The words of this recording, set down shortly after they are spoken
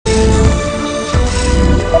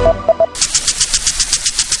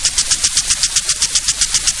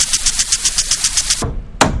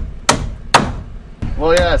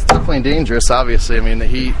definitely dangerous, obviously. I mean, the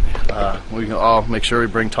heat, we can all make sure we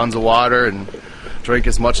bring tons of water and drink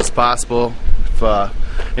as much as possible. If,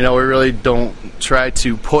 we really don't try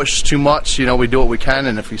to push too much. We do what we can,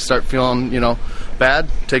 and if we start feeling, bad,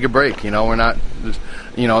 take a break. We're not,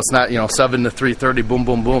 it's not, 7 to 3:30, boom,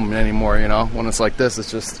 boom, boom anymore. When it's like this,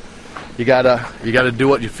 it's just, you gotta do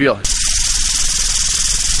what you feel.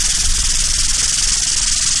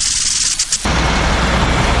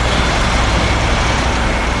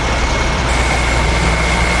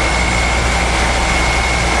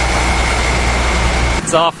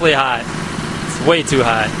 It's awfully hot. It's way too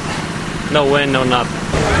hot. No wind, no nothing.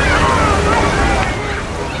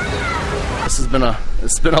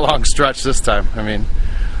 It's been a long stretch this time. I mean,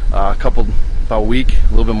 about a week, a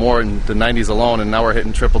little bit more in the 90s alone, and now we're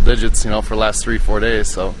hitting triple digits, for the last 3-4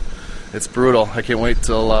 days. So it's brutal. I can't wait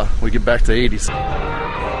till we get back to 80s.